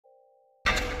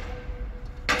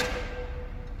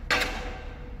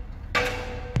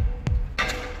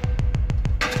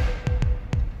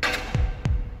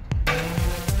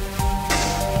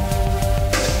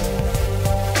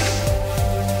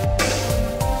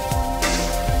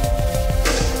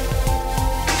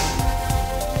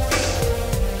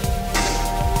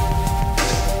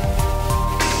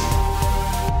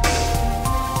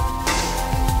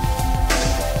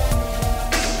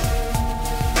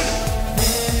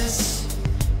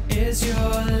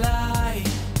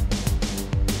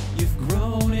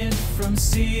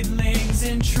seedlings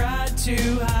and tried to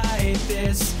hide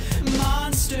this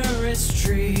monstrous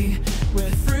tree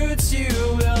with fruits you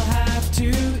will have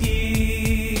to eat.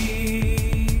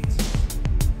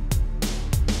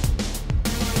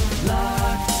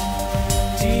 Locked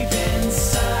deep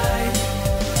inside,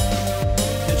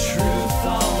 the truth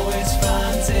always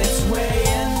finds its way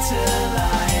into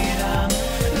light. I'm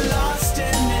lost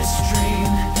in this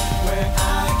dream where I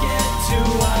get to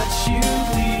watch you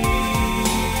bleed.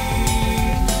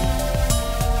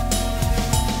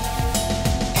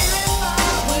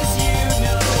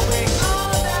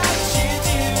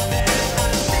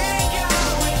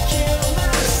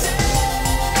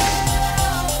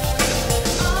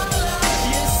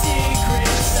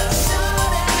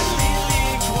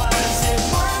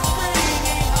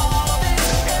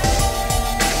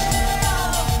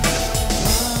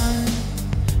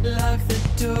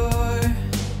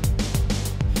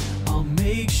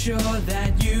 Sure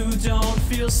that you don't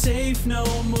feel safe no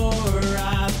more.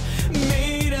 I've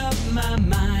made up my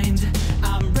mind,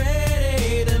 I'm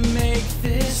ready to make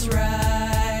this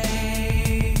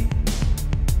right.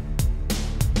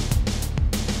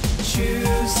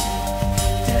 Choose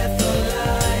death or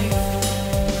life,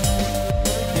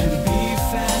 and be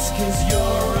fast 'cause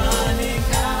you're running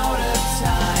out of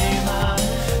time. I'm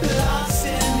lost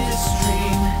in this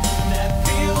dream that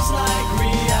feels like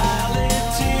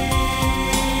reality.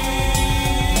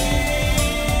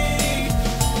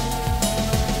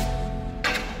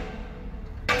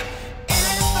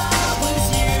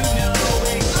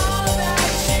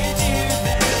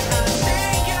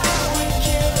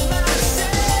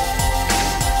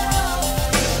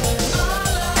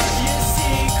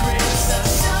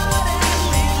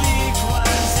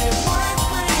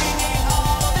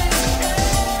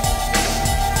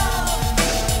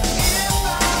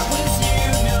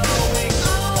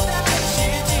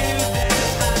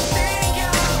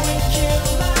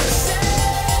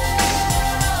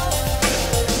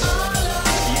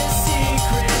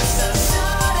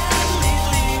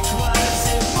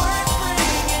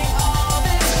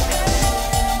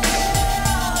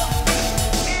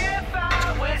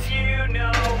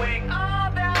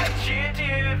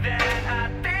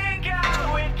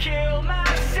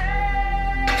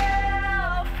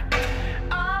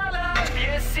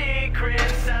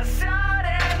 Secrets